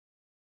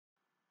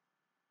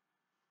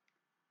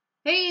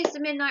He's the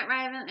Midnight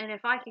Raven, and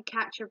if I could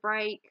catch a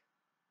break,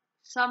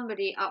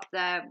 somebody up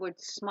there would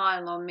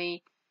smile on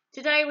me.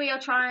 Today we are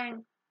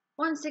trying,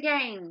 once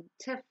again,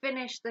 to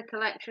finish the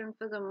collection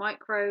for the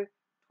micro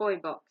toy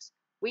box.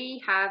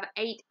 We have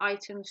 8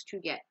 items to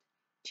get.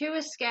 2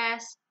 are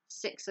scarce,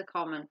 6 are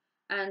common,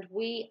 and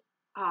we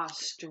are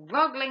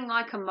struggling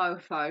like a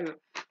mofo.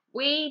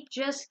 We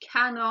just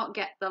cannot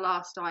get the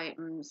last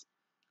items.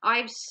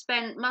 I've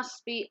spent,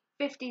 must be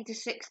 50 to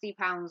 60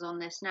 pounds on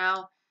this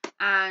now,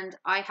 and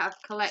I have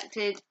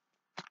collected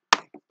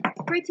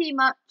pretty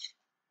much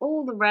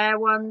all the rare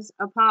ones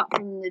apart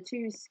from the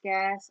 2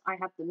 scarce. I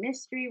have the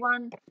mystery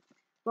one,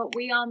 but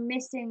we are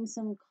missing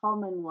some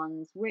common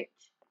ones, which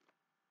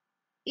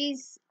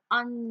is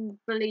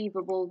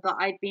unbelievable that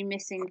I'd be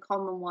missing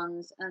common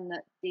ones and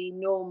that the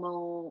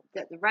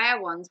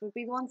rare ones would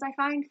be the ones I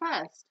find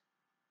first.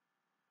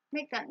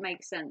 Make that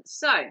make sense.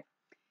 So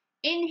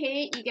in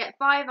here you get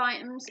 5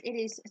 items. It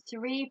is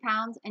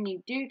 £3 and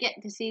you do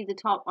get to see the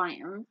top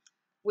item,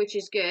 which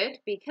is good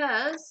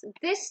because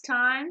this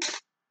time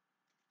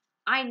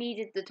I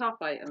needed the top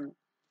item.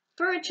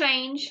 For a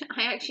change,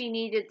 I actually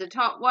needed the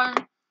top one,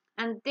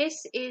 and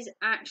this is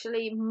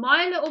actually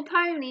My Little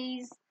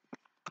Pony's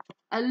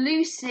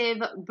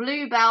elusive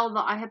Bluebell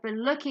that I have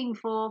been looking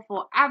for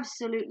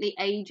absolutely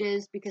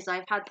ages because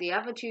I've had the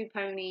other 2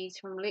 ponies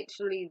from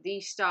literally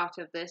the start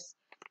of this.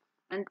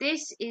 And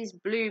this is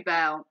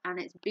Bluebell, and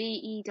it's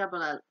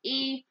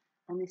B-E-L-L-E,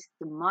 and this is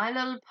the My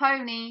Little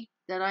Pony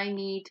that I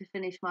need to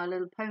finish My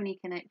Little Pony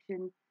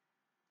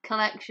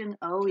collection.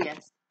 Oh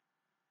yes.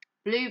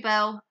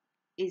 Bluebell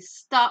is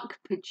stuck,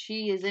 but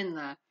she is in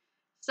there.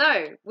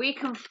 So, we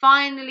can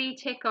finally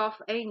tick off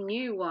a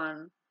new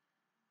one.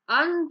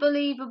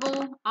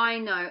 Unbelievable, I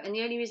know. And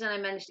the only reason I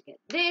managed to get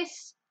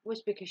this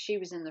was because she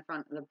was in the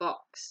front of the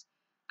box.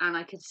 And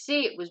I could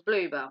see it was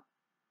Bluebell.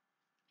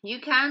 You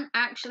can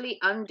actually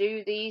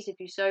undo these if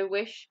you so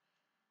wish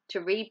to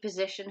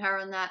reposition her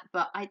on that.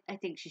 But I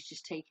think she's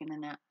just taking a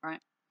nap,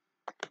 right?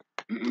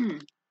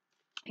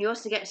 You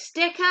also get a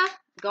sticker.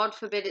 God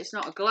forbid it's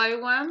not a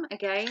glowworm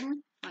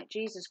again, like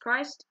Jesus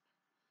Christ.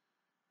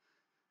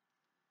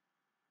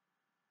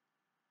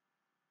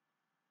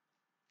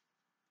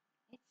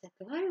 It's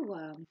a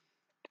glowworm.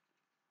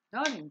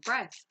 Not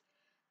impressed.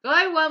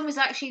 Glowworm was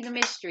actually the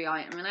mystery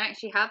item, and I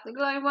actually had the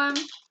glowworm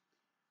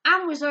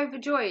and was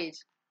overjoyed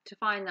to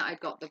find that I'd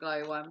got the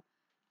glowworm.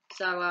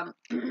 So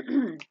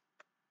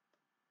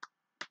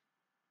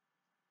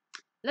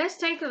let's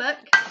take a look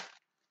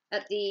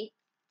at the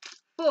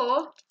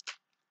 4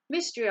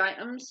 mystery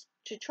items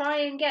to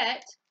try and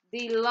get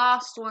the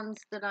last ones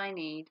that I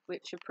need,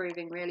 which are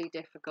proving really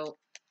difficult.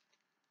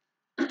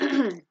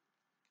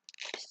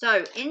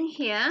 So in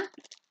here,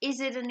 is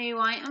it a new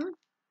item?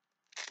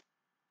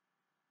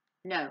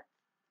 No.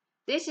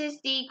 This is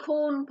the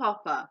corn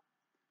popper.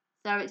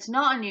 So it's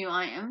not a new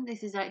item.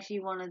 This is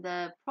actually one of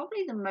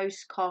probably the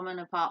most common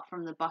apart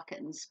from the bucket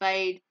and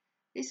spade.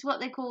 This is what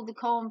they call the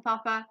corn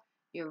popper.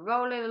 You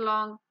roll it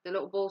along, the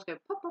little balls go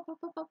pop, pop,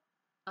 pop, pop, pop.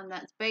 And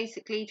that's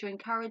basically to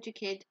encourage a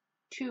kid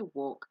to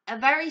walk. A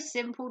very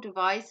simple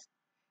device,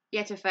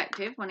 yet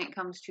effective when it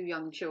comes to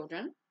young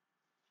children.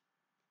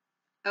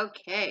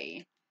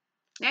 Okay,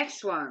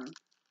 next one.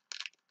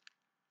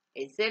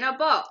 It's in a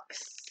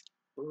box.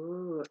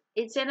 Ooh,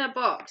 it's in a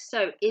box.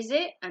 So is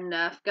it a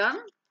Nerf gun?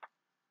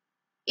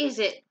 Is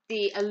it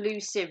the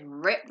elusive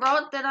Rip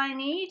Rod that I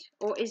need?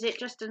 Or is it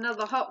just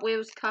another Hot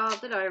Wheels car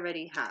that I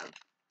already have?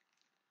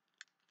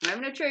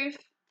 Moment of truth.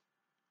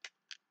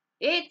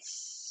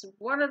 It's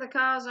one of the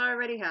cars I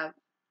already have.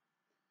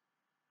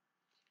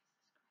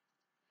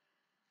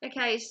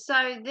 Okay,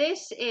 so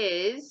this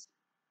is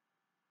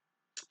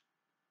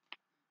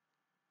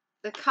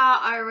the car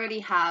I already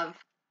have.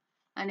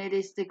 And it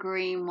is the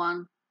green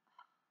one.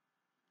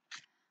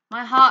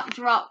 My heart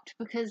dropped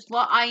because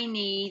what I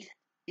need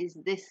is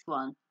this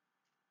one.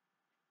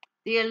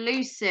 The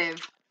elusive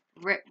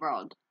Rip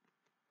Rod,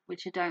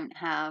 which I don't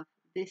have.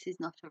 This is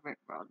not a Rip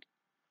Rod.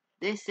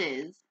 This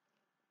is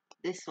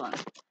this one.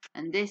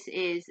 And this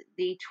is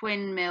the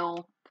twin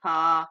mill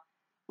car,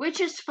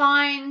 which is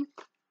fine.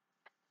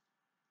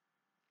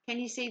 Can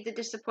you see the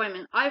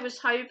disappointment? I was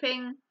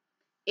hoping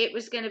it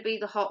was going to be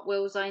the Hot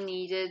Wheels I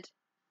needed.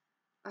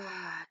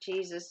 Ah,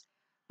 Jesus.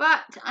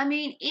 But, I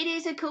mean, it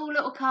is a cool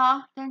little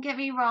car. Don't get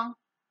me wrong.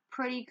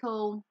 Pretty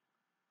cool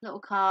little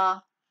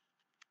car.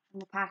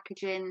 And the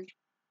packaging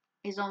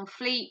is on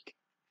fleek.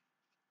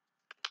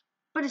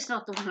 But it's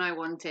not the one I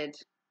wanted.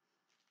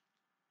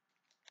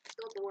 It's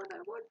not the one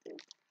I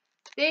wanted.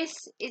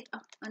 This is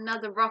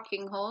another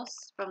rocking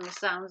horse from the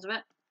sounds of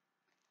it.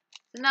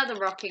 It's another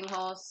rocking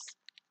horse.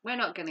 We're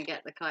not going to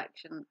get the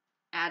collection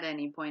at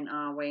any point,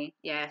 are we?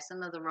 Yes,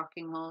 another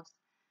rocking horse.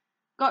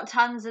 Got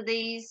tons of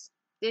these.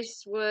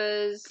 This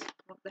was,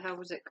 what the hell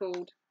was it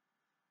called?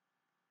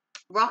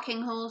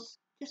 Rocking horse.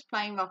 Just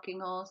plain rocking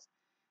horse.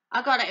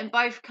 I got it in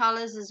both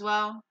colours as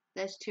well.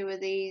 There's 2 of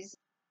these.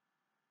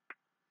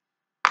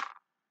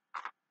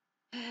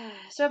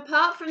 So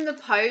apart from the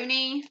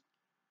pony,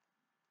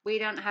 we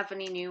don't have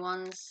any new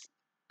ones.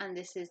 And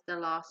this is the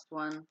last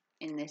one.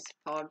 in this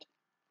pod.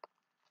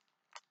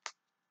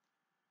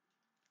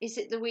 Is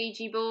it the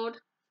Ouija board?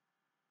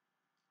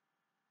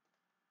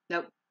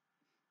 Nope.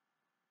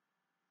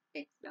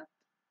 It's not.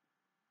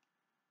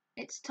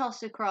 It's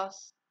Toss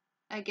Across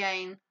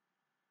again.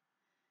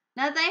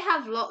 Now they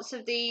have lots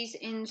of these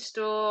in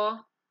store,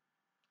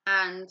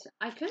 and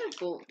I could have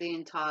bought the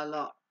entire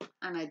lot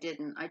and I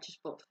didn't. I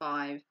just bought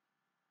 5,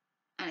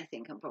 and I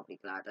think I'm probably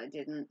glad I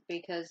didn't,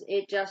 because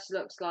it just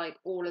looks like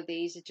all of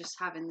these are just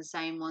having the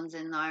same ones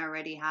in that I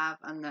already have,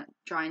 and that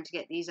trying to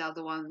get these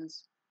other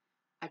ones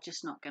are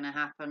just not going to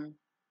happen.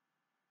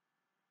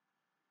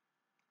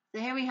 So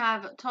here we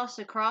have Toss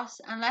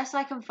Across. Unless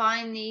I can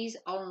find these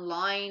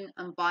online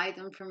and buy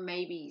them from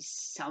maybe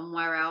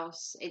somewhere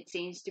else, it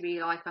seems to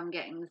be like I'm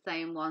getting the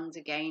same ones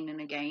again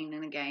and again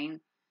and again.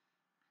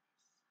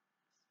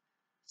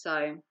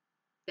 So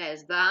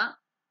there's that.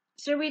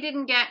 So we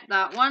didn't get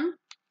that one.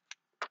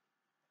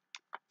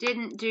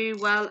 Didn't do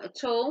well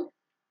at all.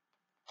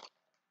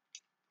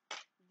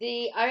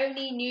 The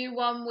only new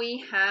one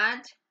we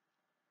had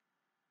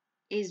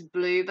is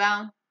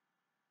Bluebell.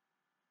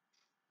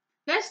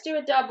 Let's do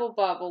a double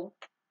bubble.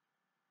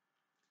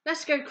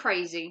 Let's go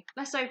crazy.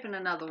 Let's open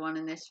another one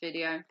in this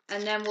video,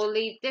 and then we'll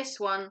leave this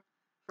one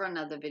for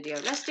another video.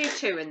 Let's do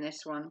 2 in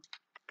this one,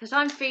 because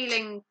I'm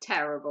feeling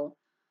terrible.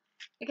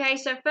 Okay,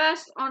 so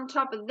first on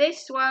top of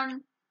this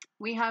one,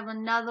 we have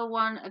another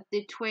one of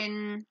the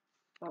twin,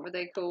 what were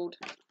they called?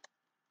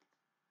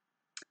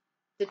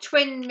 The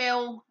Twin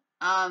Mill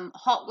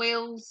Hot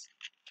Wheels.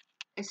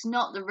 It's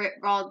not the Rip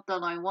Rod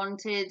that I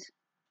wanted,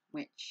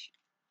 which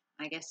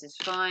I guess is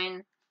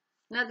fine.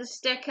 Another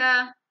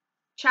sticker,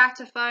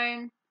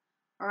 Chatterphone.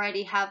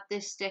 Already have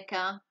this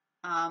sticker,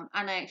 and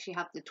I actually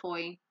have the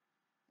toy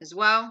as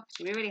well.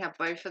 So we already have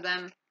both of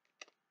them.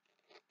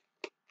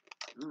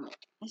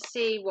 Let's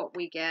see what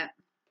we get.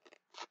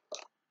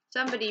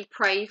 Somebody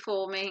pray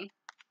for me.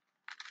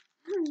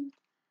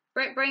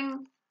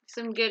 Bring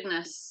some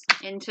goodness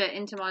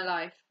into my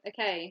life.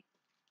 Okay.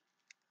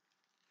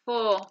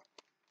 4.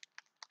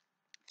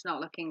 It's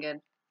not looking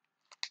good.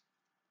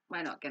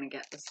 We're not going to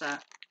get the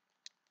set.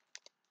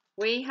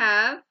 We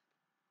have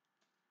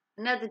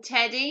another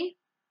teddy.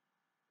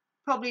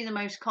 Probably the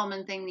most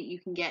common thing that you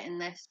can get in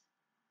this.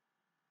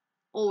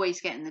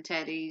 Always getting the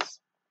teddies.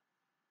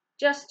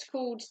 Just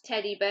called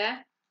teddy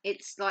bear.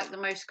 It's like the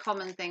most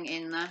common thing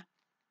in there.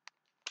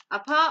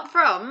 Apart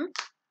from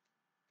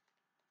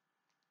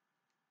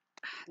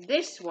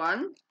this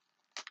one,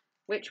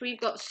 which we've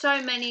got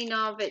so many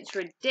now of, it's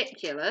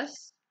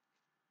ridiculous.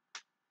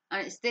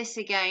 And it's this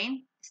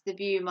again. It's the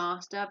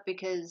Viewmaster,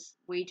 because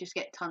we just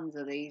get tons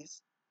of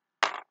these.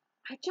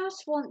 I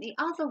just want the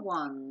other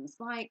ones.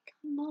 Like,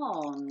 come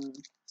on.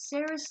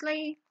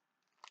 Seriously?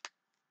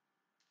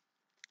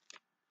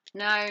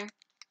 No. It's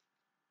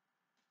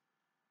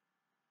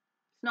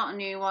not a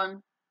new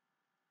one.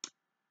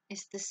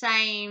 It's the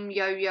same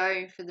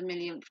yo-yo for the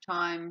millionth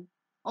time.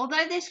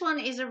 Although this one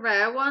is a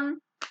rare one,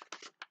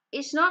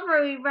 it's not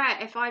very rare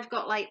if I've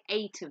got like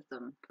 8 of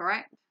them,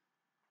 correct?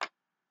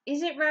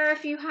 Is it rare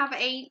if you have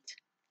 8?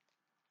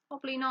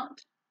 Probably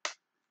not.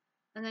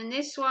 And then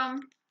this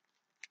one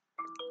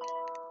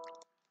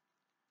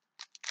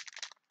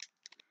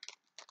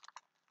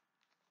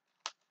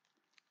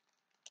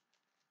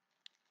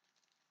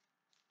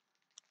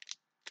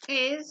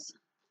is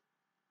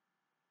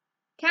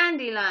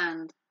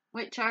Candyland,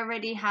 which I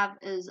already have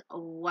as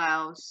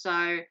well.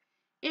 So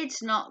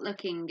it's not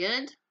looking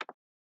good.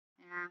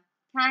 Yeah.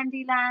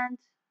 Candyland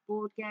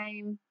board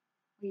game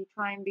where you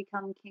try and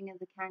become king of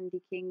the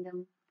Candy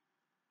Kingdom.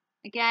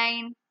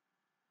 Again,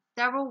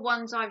 they're all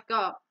ones I've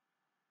got.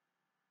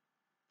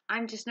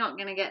 I'm just not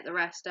going to get the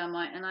rest, am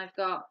I? And I've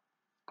got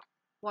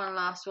one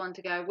last one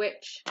to go,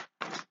 which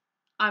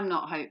I'm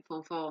not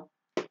hopeful for.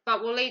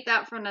 But we'll leave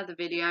that for another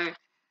video.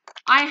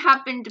 I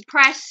have been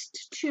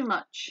depressed too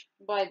much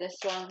by this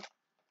one.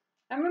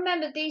 And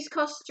remember, these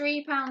cost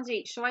 £3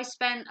 each, so I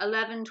spent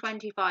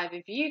 £11.25.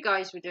 If you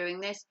guys were doing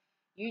this,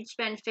 you'd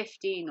spend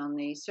 15 on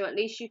these. So at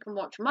least you can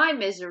watch my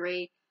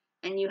misery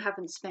and you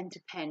haven't spent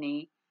a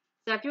penny.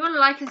 So if you want to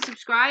like and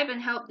subscribe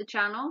and help the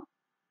channel,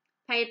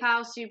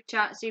 PayPal, Super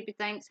Chat, Super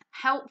Thanks,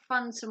 help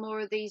fund some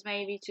more of these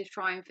maybe to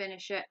try and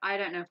finish it. I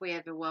don't know if we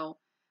ever will.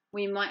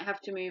 We might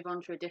have to move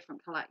on to a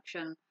different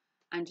collection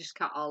and just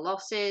cut our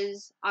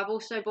losses. I've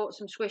also bought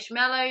some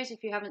Squishmallows,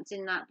 if you haven't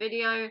seen that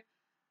video.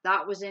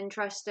 That was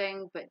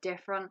interesting but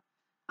different.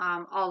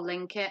 I'll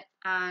link it,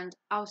 and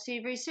I'll see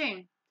you very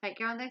soon. Take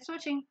care and thanks for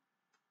watching.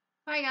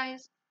 Bye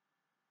guys.